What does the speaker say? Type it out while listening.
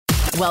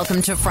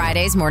Welcome to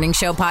Friday's Morning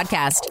Show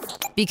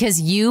podcast, because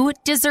you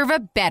deserve a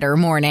better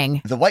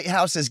morning. The White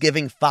House is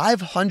giving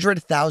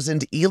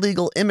 500,000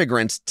 illegal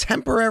immigrants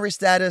temporary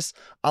status.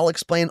 I'll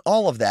explain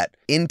all of that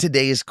in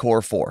today's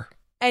Core 4.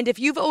 And if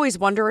you've always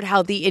wondered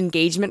how the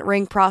engagement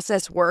ring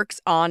process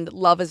works on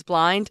Love is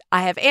Blind,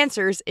 I have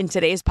answers in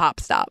today's Pop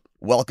Stop.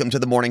 Welcome to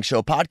the Morning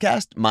Show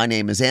podcast. My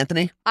name is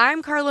Anthony.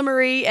 I'm Carla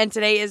Marie, and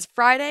today is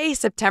Friday,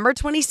 September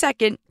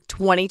 22nd,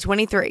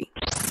 2023.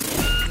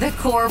 The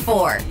Core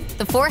 4,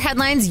 the 4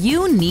 headlines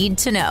you need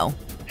to know.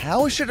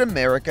 How should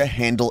America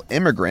handle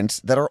immigrants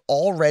that are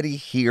already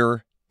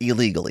here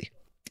illegally?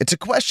 It's a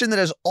question that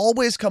has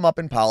always come up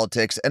in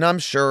politics, and I'm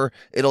sure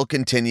it'll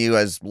continue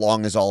as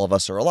long as all of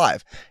us are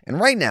alive.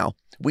 And right now,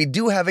 we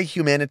do have a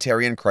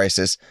humanitarian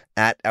crisis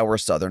at our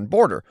southern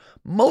border,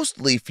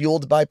 mostly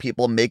fueled by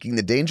people making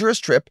the dangerous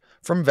trip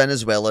from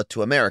Venezuela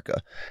to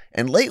America.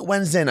 And late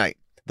Wednesday night,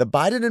 the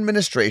Biden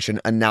administration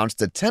announced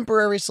a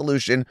temporary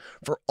solution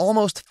for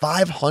almost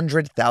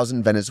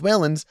 500,000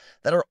 Venezuelans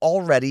that are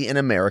already in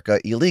America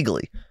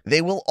illegally.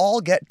 They will all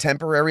get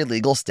temporary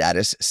legal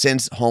status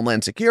since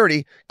Homeland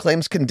Security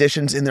claims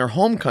conditions in their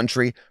home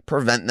country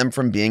prevent them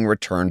from being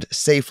returned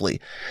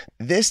safely.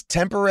 This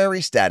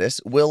temporary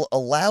status will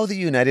allow the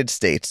United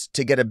States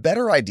to get a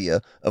better idea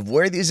of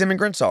where these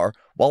immigrants are,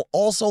 while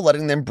also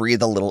letting them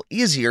breathe a little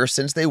easier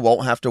since they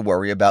won't have to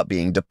worry about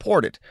being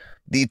deported.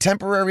 The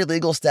temporary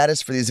legal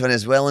status for these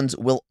Venezuelans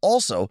will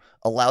also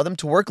allow them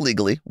to work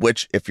legally,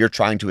 which, if you're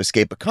trying to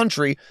escape a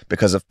country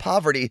because of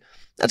poverty,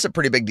 that's a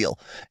pretty big deal.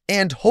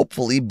 And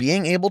hopefully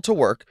being able to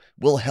work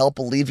will help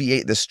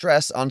alleviate the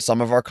stress on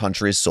some of our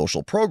country's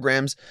social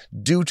programs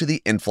due to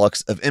the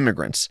influx of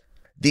immigrants.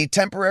 The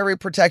temporary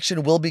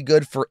protection will be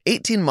good for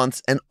 18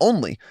 months and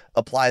only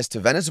applies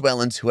to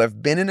Venezuelans who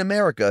have been in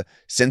America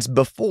since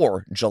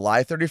before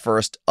July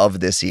 31st of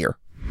this year.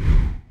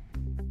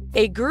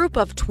 A group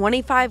of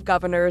 25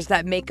 governors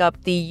that make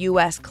up the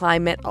U.S.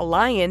 Climate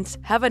Alliance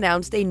have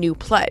announced a new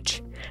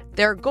pledge.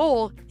 Their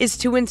goal is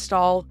to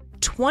install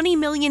 20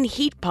 million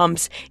heat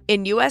pumps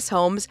in U.S.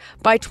 homes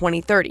by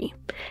 2030.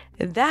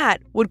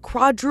 That would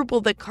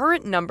quadruple the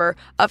current number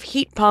of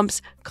heat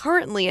pumps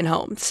currently in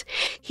homes.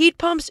 Heat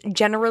pumps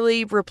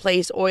generally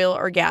replace oil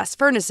or gas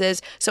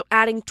furnaces, so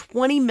adding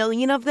 20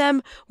 million of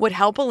them would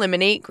help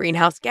eliminate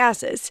greenhouse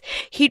gases.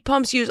 Heat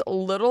pumps use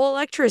little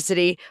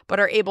electricity,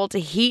 but are able to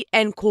heat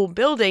and cool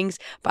buildings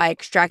by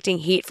extracting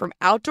heat from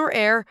outdoor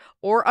air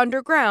or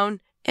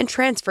underground and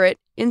transfer it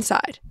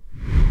inside.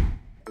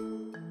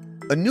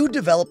 A new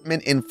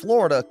development in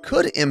Florida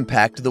could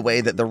impact the way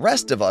that the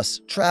rest of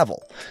us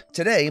travel.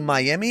 Today,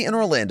 Miami and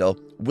Orlando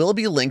will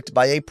be linked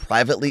by a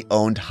privately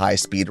owned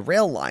high-speed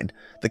rail line.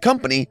 The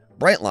company,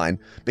 Brightline,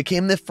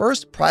 became the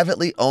first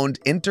privately owned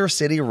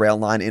intercity rail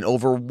line in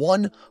over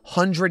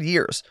 100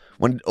 years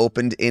when it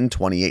opened in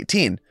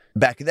 2018.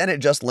 Back then, it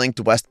just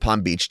linked West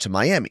Palm Beach to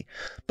Miami.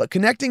 But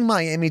connecting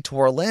Miami to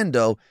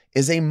Orlando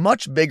is a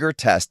much bigger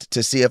test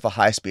to see if a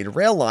high-speed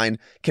rail line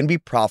can be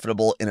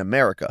profitable in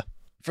America.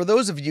 For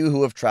those of you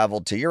who have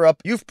traveled to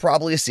Europe, you've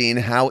probably seen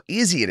how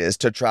easy it is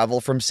to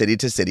travel from city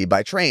to city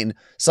by train,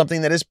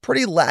 something that is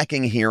pretty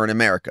lacking here in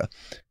America.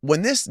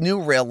 When this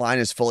new rail line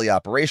is fully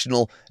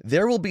operational,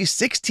 there will be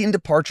 16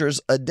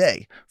 departures a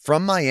day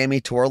from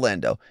Miami to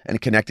Orlando and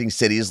connecting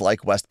cities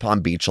like West Palm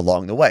Beach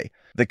along the way.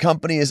 The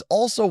company is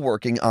also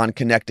working on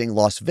connecting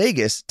Las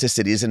Vegas to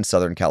cities in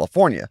Southern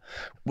California.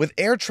 With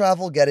air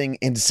travel getting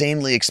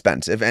insanely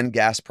expensive and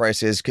gas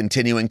prices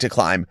continuing to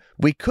climb,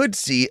 we could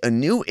see a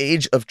new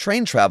age of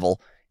train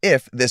travel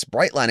if this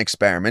Brightline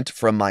experiment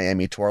from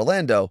Miami to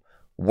Orlando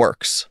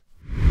works.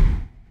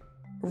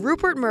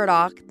 Rupert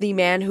Murdoch, the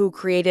man who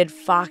created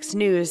Fox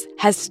News,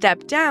 has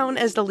stepped down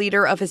as the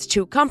leader of his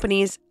two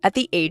companies at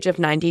the age of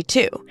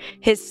 92.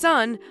 His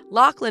son,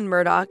 Lachlan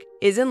Murdoch,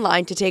 is in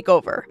line to take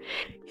over.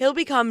 He'll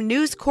become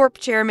News Corp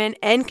chairman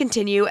and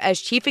continue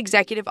as chief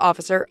executive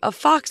officer of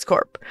Fox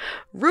Corp.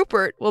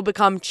 Rupert will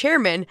become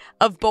chairman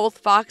of both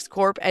Fox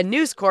Corp and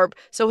News Corp,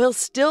 so he'll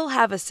still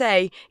have a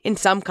say in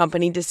some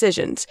company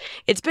decisions.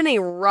 It's been a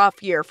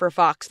rough year for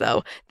Fox,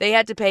 though. They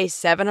had to pay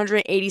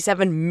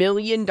 $787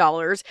 million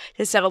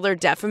to settle their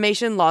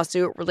defamation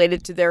lawsuit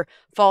related to their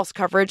false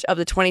coverage of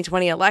the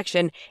 2020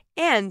 election,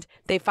 and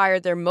they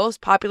fired their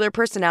most popular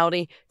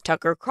personality,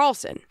 Tucker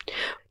Carlson.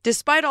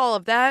 Despite all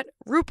of that,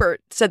 Rupert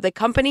said the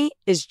company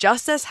is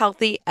just as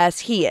healthy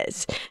as he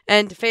is.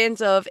 And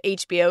fans of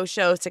HBO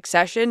show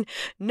Succession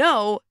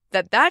know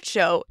that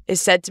show is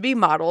said to be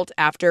modeled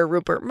after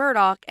Rupert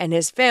Murdoch and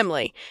his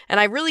family. And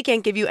I really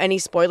can't give you any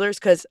spoilers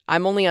because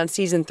I'm only on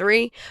season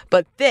 3,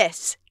 but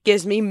this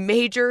gives me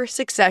major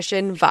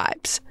Succession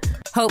vibes.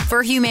 Hope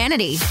for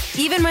humanity.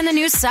 Even when the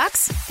news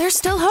sucks, there's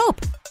still hope.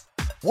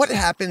 What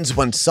happens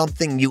when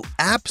something you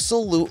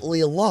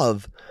absolutely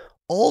love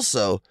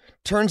also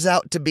turns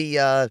out to be,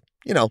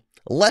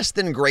 less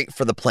than great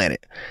for the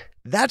planet?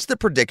 That's the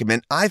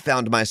predicament I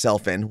found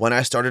myself in when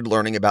I started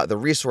learning about the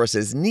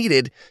resources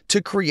needed to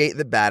create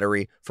the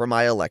battery for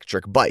my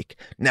electric bike.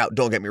 Now,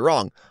 don't get me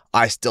wrong,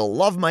 I still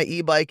love my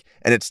e-bike,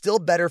 and it's still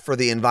better for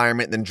the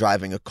environment than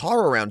driving a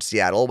car around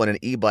Seattle when an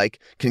e-bike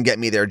can get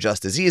me there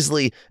just as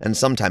easily and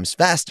sometimes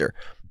faster.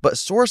 But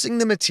sourcing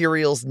the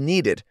materials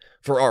needed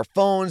for our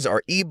phones,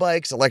 our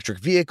e-bikes, electric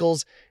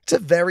vehicles, it's a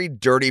very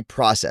dirty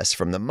process.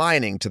 From the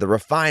mining to the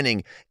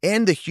refining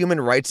and the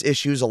human rights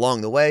issues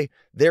along the way,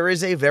 there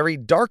is a very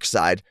dark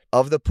side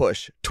of the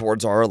push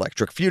towards our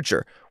electric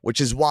future,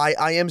 which is why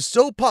I am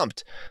so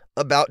pumped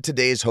about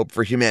today's Hope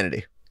for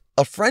Humanity.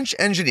 A French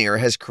engineer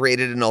has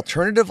created an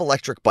alternative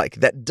electric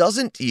bike that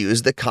doesn't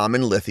use the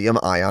common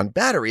lithium-ion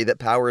battery that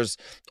powers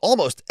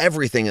almost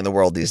everything in the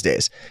world these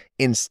days.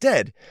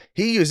 Instead,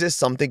 he uses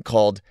something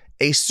called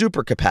a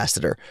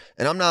supercapacitor.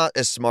 And I'm not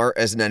as smart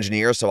as an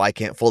engineer, so I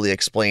can't fully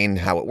explain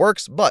how it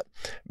works, but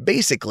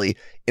basically,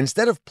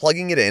 instead of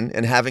plugging it in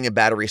and having a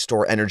battery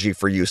store energy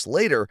for use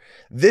later,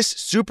 this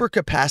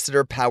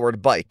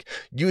supercapacitor-powered bike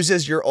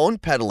uses your own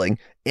pedaling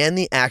and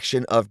the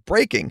action of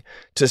braking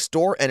to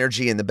store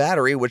energy in the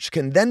battery, which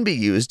can then be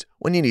used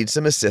when you need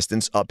some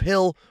assistance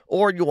uphill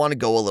or you want to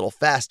go a little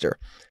faster.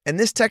 And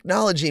this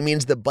technology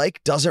means the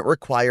bike doesn't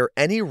require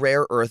any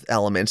rare earth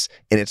elements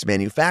in its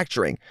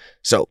manufacturing.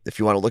 So if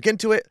you want to look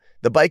into it,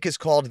 the bike is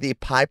called the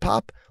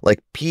PiPop,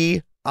 like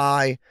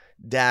P-I-POP.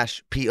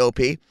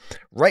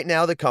 Right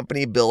now, the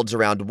company builds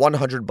around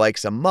 100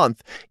 bikes a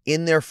month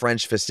in their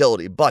French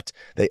facility, but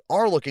they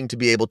are looking to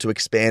be able to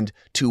expand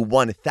to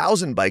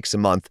 1,000 bikes a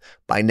month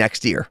by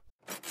next year.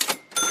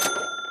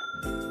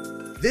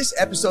 This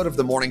episode of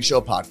the Morning Show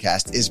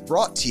podcast is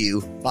brought to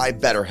you by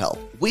BetterHelp.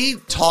 We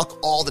talk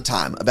all the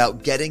time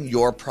about getting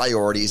your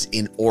priorities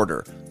in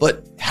order,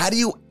 but how do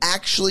you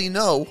actually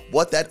know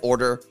what that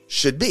order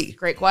should be?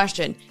 Great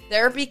question.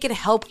 Therapy can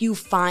help you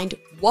find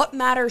what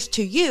matters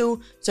to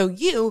you so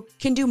you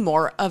can do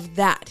more of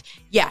that.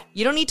 Yeah,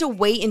 you don't need to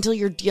wait until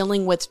you're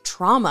dealing with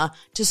trauma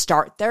to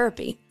start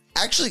therapy.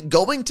 Actually,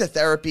 going to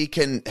therapy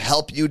can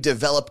help you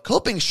develop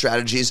coping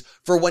strategies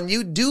for when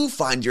you do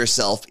find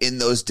yourself in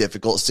those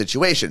difficult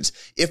situations.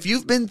 If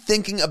you've been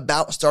thinking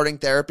about starting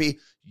therapy,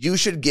 you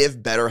should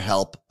give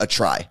BetterHelp a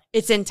try.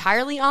 It's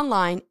entirely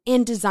online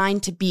and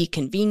designed to be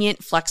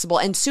convenient, flexible,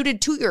 and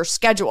suited to your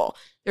schedule.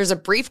 There's a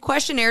brief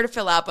questionnaire to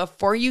fill out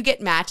before you get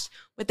matched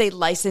with a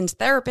licensed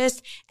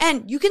therapist,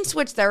 and you can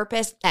switch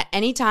therapists at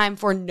any time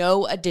for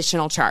no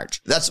additional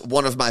charge. That's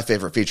one of my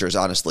favorite features,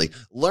 honestly.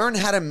 Learn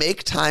how to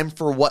make time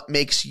for what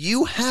makes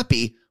you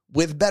happy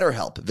with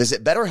BetterHelp.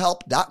 Visit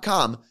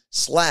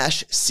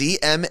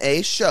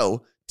BetterHelp.com/CMA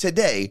show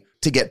today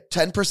to get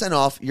 10%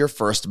 off your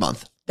first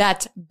month.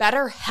 That's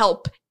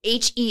BetterHelp,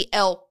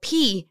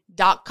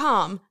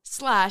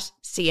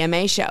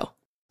 HELP.com/CMA show.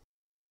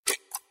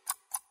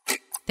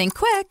 Think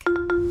quick.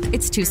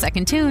 It's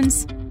 2-second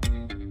tunes.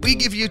 We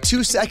give you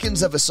 2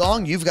 seconds of a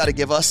song. You've got to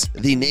give us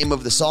the name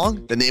of the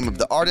song, the name of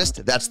the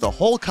artist. That's the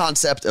whole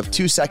concept of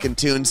 2-second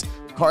tunes.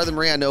 Carla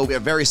Marie, I know we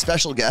have very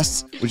special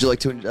guests. Would you like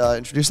to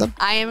introduce them?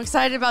 I am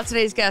excited about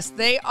today's guests.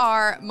 They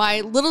are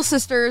my little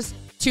sister's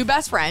 2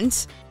 best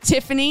friends,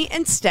 Tiffany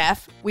and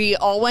Steph. We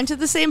all went to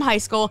the same high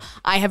school.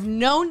 I have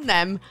known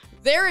them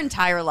their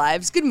entire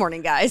lives. Good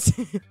morning, guys.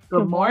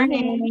 Good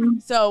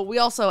morning. So we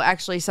also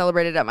actually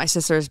celebrated at my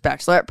sister's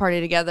bachelorette party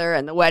together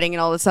and the wedding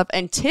and all this stuff.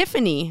 And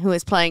Tiffany, who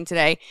is playing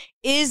today,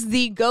 is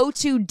the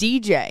go-to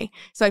DJ.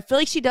 So I feel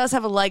like she does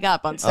have a leg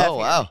up on Steph. Oh,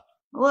 wow.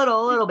 A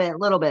little bit. A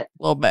little bit.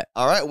 All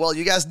right. Well,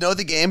 you guys know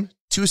the game.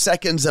 2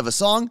 seconds of a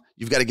song.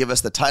 You've got to give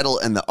us the title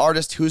and the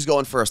artist. Who's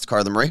going first,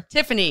 Carla Marie?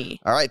 Tiffany.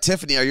 All right,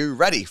 Tiffany, are you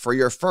ready for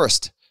your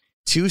first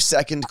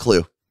 2-second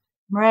clue?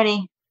 I'm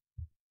ready.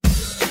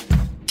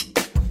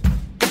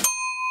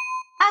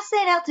 I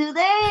stayed out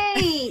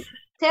today.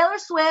 Taylor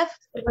Swift.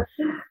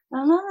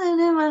 I'm nothing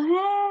in my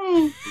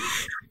hand.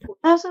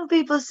 That's what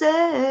people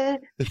say.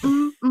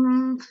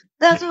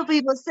 That's what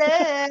people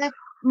say.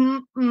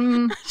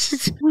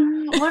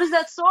 What is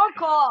that song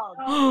called?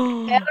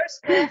 Taylor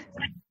Swift.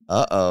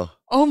 Uh-oh.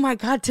 Oh my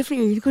God,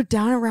 Tiffany, are you go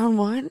down around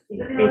one?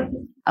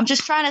 I'm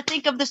just trying to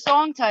think of the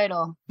song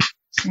title.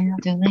 Do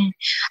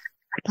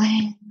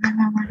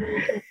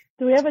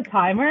we have a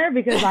timer?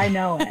 Because I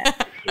know it.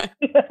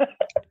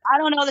 I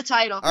don't know the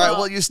title. All right,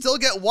 well, you still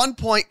get 1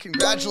 point.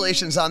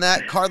 Congratulations on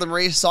that. Carla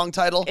Marie, song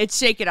title. It's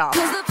Shake It Off.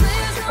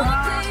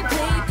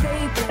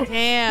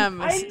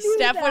 Damn,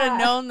 Steph would have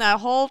known that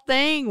whole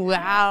thing.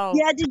 Wow.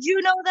 Yeah, did you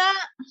know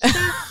that?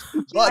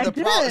 But the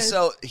problem,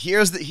 so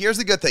here's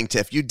the good thing,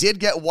 Tiff. You did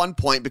get 1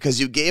 point because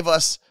you gave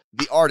us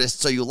the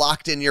artist, so you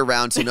locked in your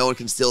round so no one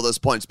can steal those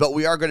points. But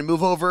we are going to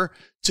move over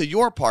to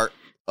your part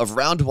of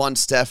round 1.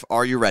 Steph,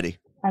 are you ready?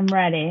 I'm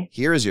ready.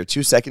 Here is your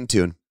 2-second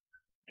tune.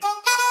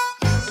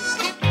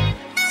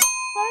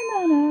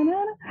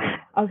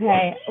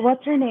 Okay,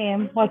 what's her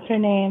name?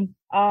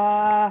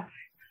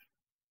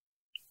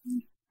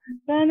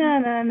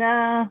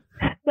 Ba-na-na-na.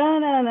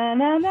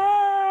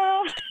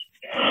 Ba-na-na-na-na.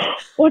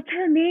 What's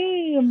her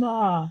name?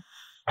 Oh,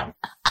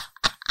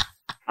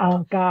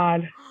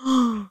 God.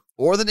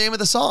 Or the name of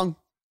the song.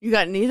 You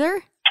got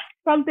neither?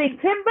 Something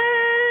timber.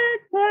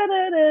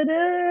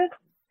 Da-da-da-da.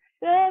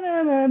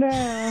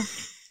 Da-da-da-da.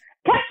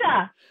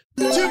 Kesha.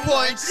 2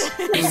 points.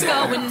 It's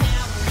going down.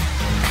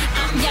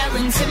 I'm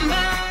yelling timber.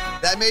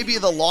 That may be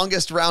the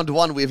longest round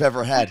one we've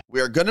ever had.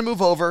 We are going to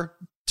move over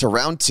to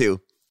round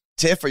 2.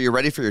 Tiff, are you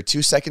ready for your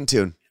 2-second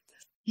tune?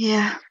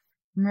 Yeah,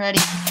 I'm ready.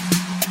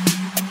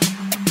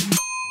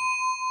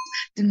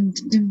 Dun,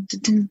 dun, dun,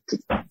 dun,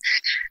 dun.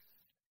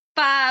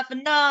 5 for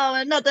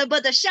no, nothing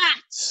but the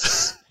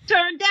shots.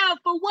 Turned down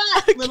for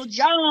what, Little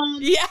John?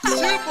 Yeah. 2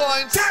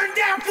 points. Turn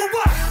down for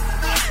what?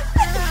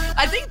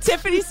 I think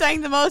Tiffany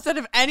sang the most out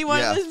of anyone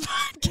Yeah. in this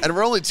podcast. And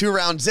we're only 2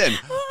 rounds in.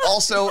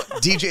 Also,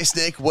 DJ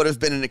Snake would have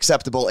been an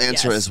acceptable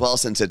answer Yes. as well,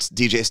 since it's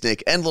DJ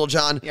Snake and Lil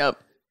Jon. Yep.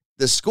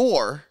 The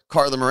score,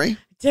 Carla Marie.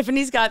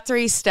 Tiffany's got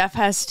 3. Steph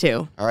has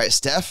 2. All right,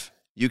 Steph,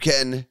 you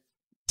can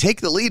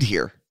take the lead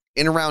here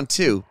in round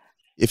 2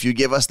 if you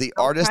give us the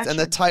artist and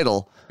the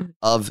title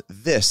of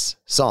this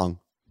song.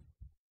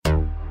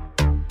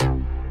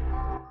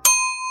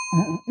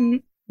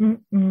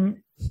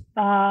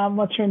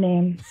 What's her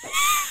name?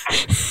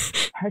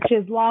 She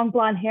has long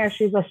blonde hair.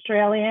 She's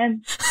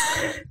Australian.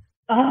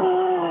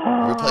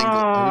 Are we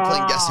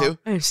playing Guess Who?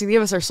 She's going to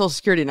give us our social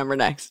security number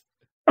next.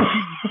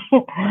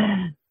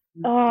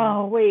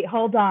 Oh, wait,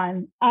 hold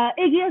on.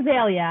 Iggy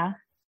Azalea.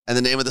 And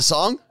the name of the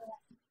song?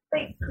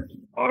 I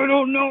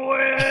don't know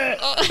it.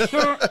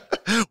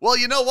 Well,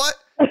 you know what?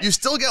 You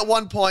still get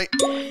 1 point.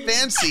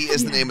 Fancy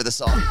is the name of the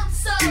song.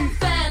 So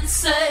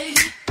fancy.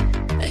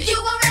 You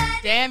already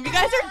Damn, you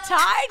guys are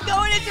tied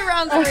going into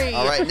round 3.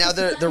 All right, now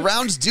the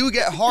rounds do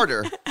get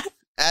harder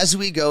as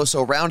we go.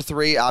 So round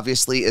 3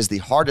 obviously is the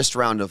hardest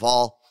round of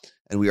all.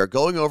 And we are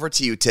going over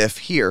to you, Tiff.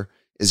 Here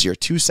is your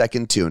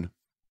 2-second tune.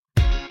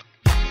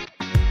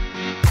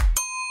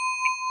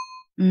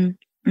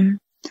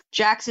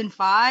 Jackson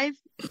 5.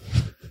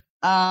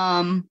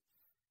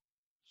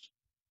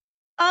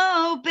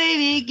 Oh,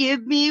 baby,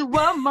 give me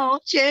one more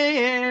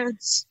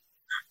chance.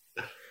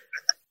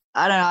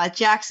 I don't know.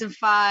 Jackson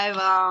 5.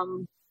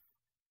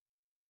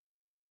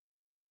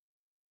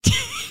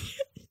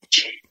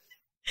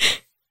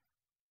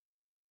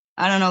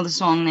 I don't know the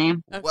song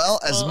name. Well,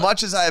 as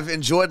much as I've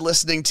enjoyed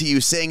listening to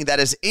you sing, that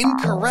is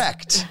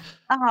incorrect.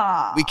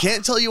 We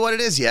can't tell you what it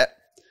is yet.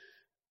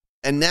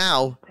 And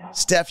now,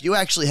 Steph, you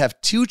actually have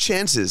 2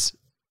 chances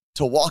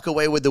to walk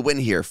away with the win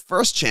here.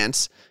 First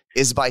chance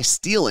is by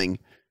stealing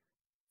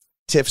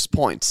Tiff's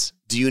points.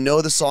 Do you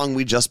know the song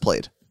we just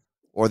played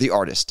or the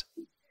artist?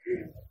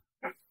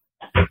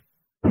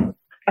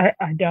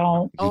 I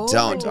don't. You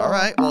don't. All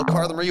right. Well,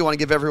 Carla Marie, you want to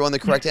give everyone the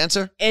correct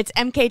answer? It's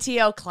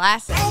MKTO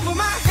Classic. Over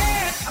my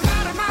head, I'm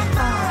out of my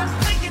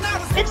mind. Thinking I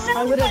was It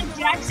sounds like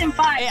Jackson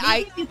 5.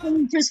 I- Maybe you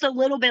can just a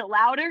little bit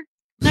louder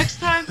next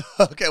time.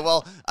 Okay,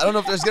 well, I don't know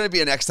if there's going to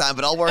be a next time,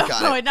 but I'll work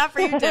on No, it. not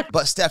for you, Tiff.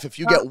 But, Steph, if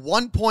you get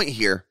 1 point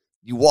here,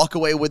 you walk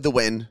away with the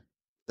win,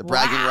 the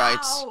bragging Wow.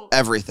 rights,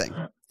 everything.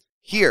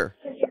 Here.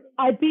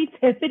 I beat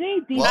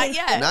Tiffany. Well, Not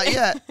yet. Not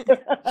yet.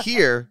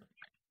 Here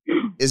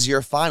is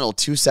your final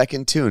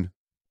 2-second tune.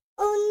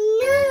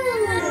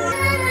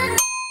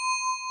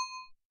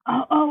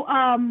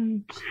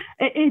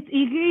 It's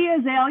Iggy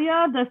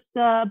Azalea,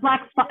 the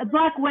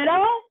Black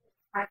Widow,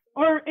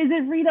 or is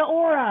it Rita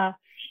Ora?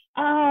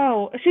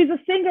 Oh, she's a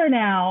singer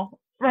now,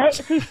 right?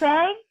 She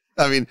sang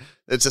I mean,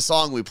 it's a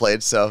song we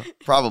played, so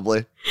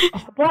probably.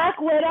 Black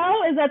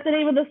Widow. Is that the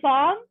name of the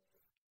song?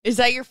 Is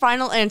that your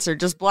final answer?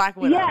 Just Black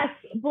Widow? Yes,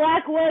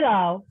 Black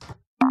Widow.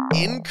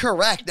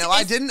 Incorrect. Now,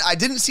 I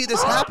didn't see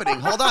this happening.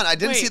 Hold on. I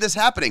didn't see this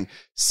happening.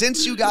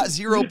 Since you got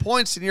 0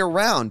 points in your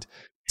round,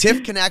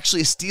 Tiff can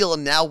actually steal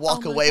and now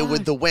walk away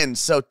with the win.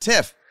 So,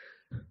 Tiff,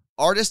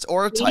 artist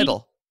or a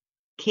title?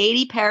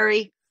 Katy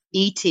Perry,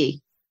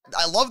 E.T.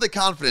 I love the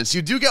confidence.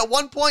 You do get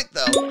 1 point,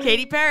 though.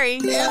 Katy Perry.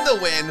 And the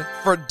win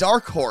for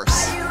Dark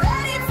Horse.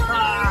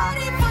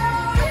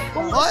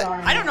 What?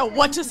 I don't know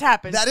what just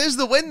happened. That is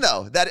the win,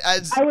 though. That I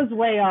was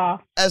way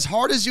off. as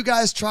hard as you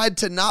guys tried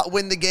to not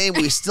win the game,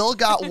 we still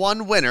got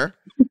one winner.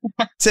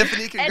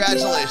 Tiffany,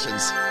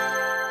 congratulations.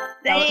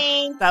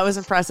 Thanks. That was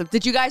impressive.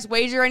 Did you guys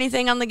wager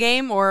anything on the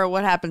game, or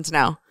what happens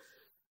now?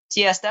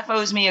 Yeah, Steph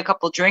owes me a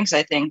couple drinks,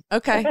 I think.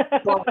 Okay.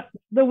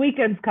 The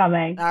weekend's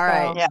coming. All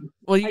right. so- Yeah.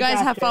 Well, you I guys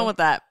got have fun you. with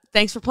that.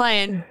 Thanks for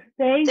playing.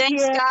 Thanks,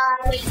 Thanks,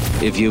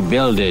 guys. If you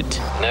build it,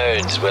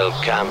 nerds will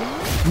come.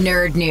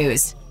 Nerd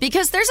news.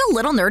 Because there's a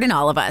little nerd in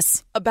all of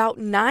us. About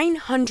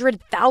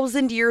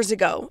 900,000 years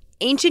ago,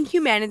 ancient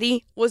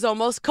humanity was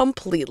almost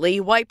completely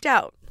wiped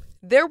out.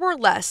 There were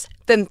less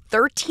than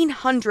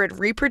 1,300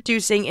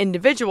 reproducing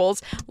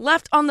individuals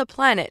left on the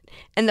planet,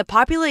 and the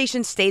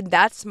population stayed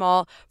that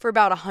small for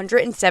about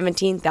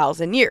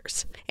 117,000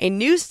 years. A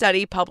new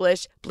study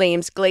published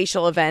blames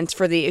glacial events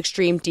for the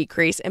extreme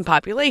decrease in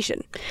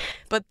population.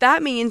 But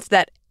that means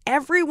that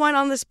everyone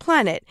on this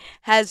planet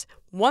has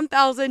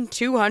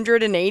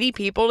 1,280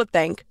 people to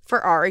thank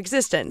for our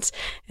existence.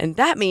 And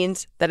that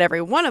means that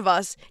every one of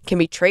us can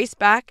be traced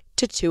back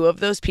to 2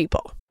 of those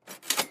people.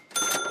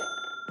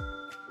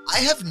 I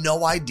have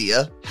no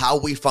idea how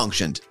we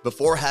functioned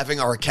before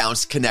having our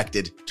accounts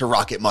connected to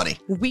Rocket Money.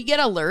 We get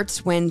alerts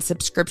when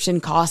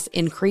subscription costs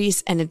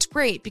increase, and it's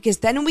great because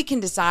then we can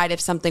decide if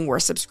something we're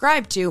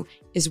subscribed to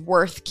is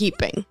worth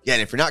keeping. Yeah,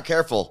 and if you're not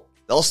careful,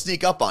 they'll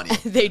sneak up on you.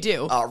 They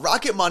do.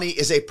 Rocket Money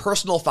is a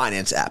personal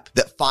finance app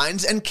that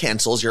finds and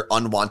cancels your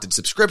unwanted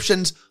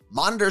subscriptions,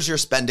 monitors your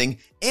spending,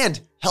 and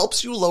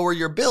helps you lower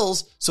your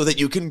bills so that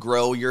you can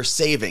grow your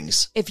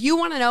savings. If you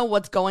want to know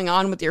what's going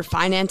on with your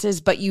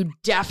finances, but you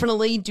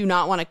definitely do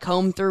not want to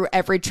comb through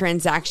every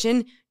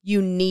transaction,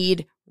 you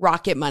need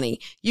Rocket Money.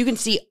 You can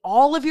see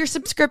all of your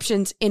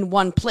subscriptions in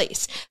one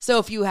place. So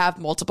if you have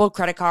multiple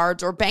credit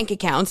cards or bank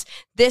accounts,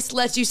 this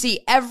lets you see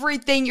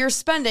everything you're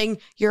spending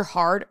your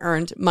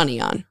hard-earned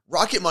money on.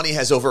 Rocket Money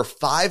has over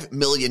 5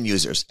 million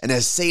users and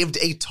has saved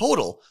a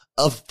total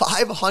of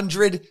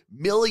 $500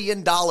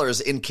 million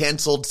in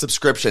canceled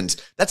subscriptions.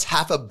 That's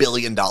 $500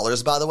 million,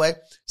 by the way,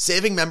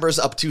 saving members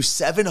up to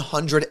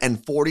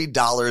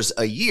 $740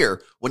 a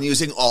year when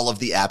using all of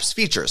the app's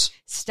features.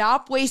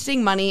 Stop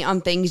wasting money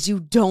on things you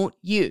don't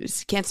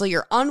use. Cancel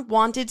your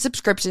unwanted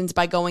subscriptions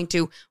by going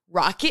to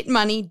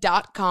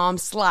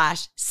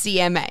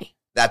rocketmoney.com/CMA.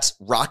 That's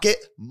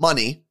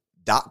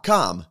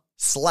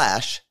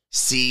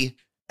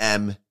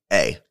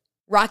rocketmoney.com/CMA.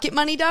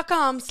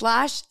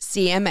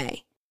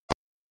 rocketmoney.com/CMA.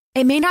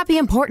 It may not be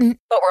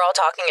important, but we're all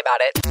talking about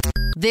it.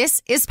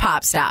 This is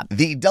Pop Stop.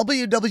 The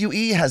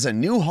WWE has a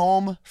new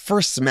home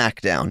for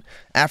SmackDown.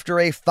 After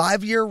a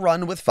 5-year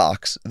run with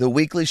Fox, the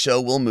weekly show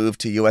will move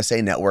to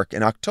USA Network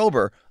in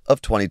October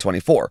of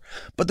 2024.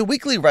 But the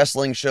weekly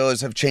wrestling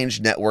shows have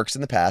changed networks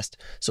in the past,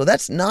 so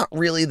that's not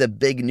really the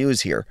big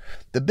news here.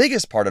 The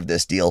biggest part of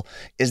this deal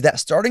is that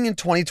starting in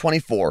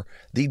 2024,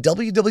 the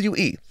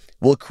WWE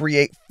will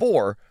create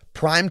 4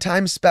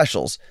 primetime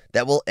specials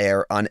that will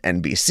air on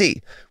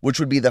NBC, which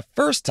would be the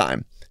first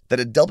time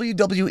that a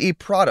WWE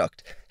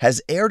product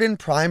has aired in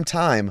prime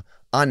time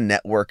on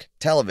network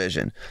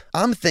television.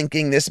 I'm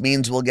thinking this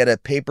means we'll get a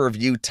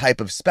pay-per-view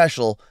type of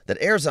special that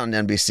airs on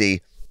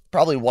NBC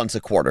probably once a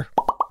quarter.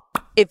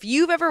 If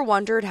you've ever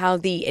wondered how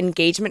the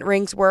engagement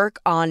rings work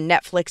on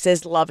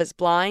Netflix's Love is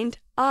Blind,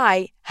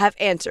 I have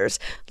answers.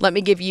 Let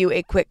me give you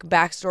a quick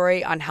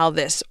backstory on how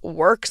this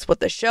works with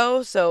the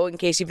show, so in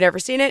case you've never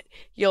seen it,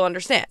 you'll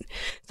understand.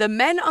 The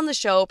men on the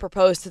show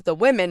propose to the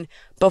women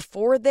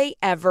before they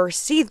ever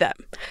see them.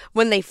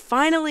 When they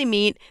finally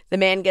meet, the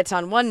man gets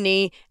on one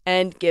knee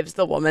and gives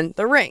the woman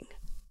the ring.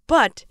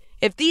 But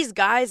if these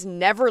guys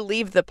never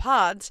leave the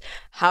pods,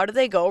 how do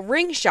they go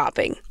ring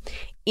shopping?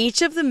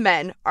 Each of the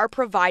men are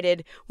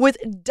provided with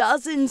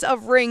dozens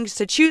of rings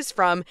to choose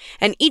from,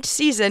 and each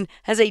season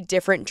has a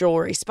different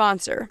jewelry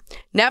sponsor.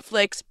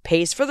 Netflix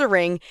pays for the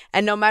ring,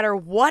 and no matter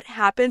what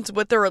happens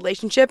with the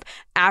relationship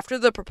after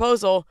the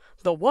proposal,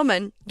 the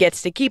woman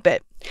gets to keep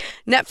it.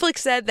 Netflix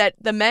said that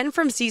the men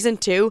from season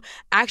 2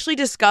 actually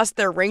discussed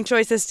their ring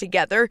choices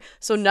together,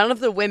 so none of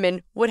the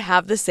women would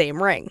have the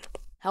same ring.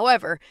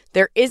 However,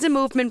 there is a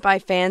movement by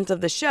fans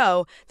of the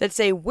show that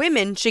say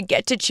women should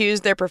get to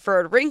choose their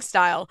preferred ring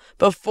style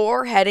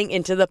before heading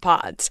into the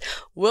pods.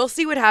 We'll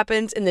see what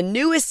happens in the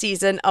newest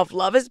season of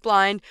Love is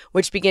Blind,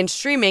 which begins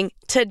streaming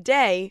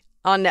today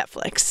on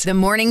Netflix. The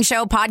Morning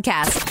Show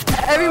Podcast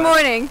Every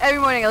morning I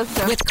listen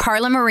to it. with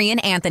Carla Marie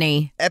and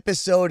Anthony.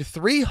 Episode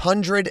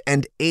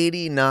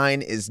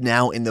 389 is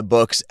now in the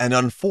books, and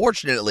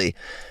unfortunately,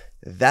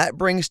 that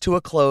brings to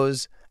a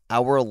close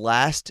our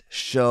last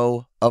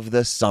show of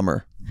the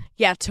summer.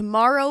 Yeah,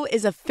 tomorrow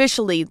is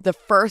officially the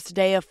first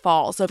day of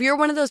fall. So if you're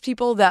one of those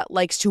people that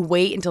likes to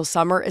wait until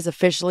summer is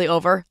officially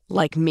over,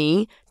 like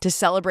me, to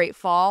celebrate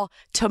fall,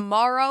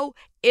 tomorrow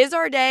is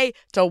our day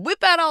to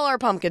whip out all our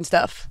pumpkin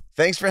stuff.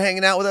 Thanks for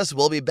hanging out with us.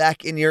 We'll be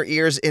back in your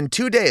ears in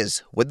 2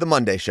 days with The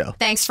Monday Show.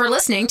 Thanks for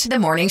listening to the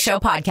Morning Show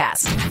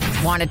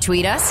Podcast. Want to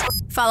tweet us?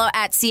 Follow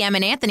 @CM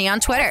and Anthony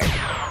on Twitter.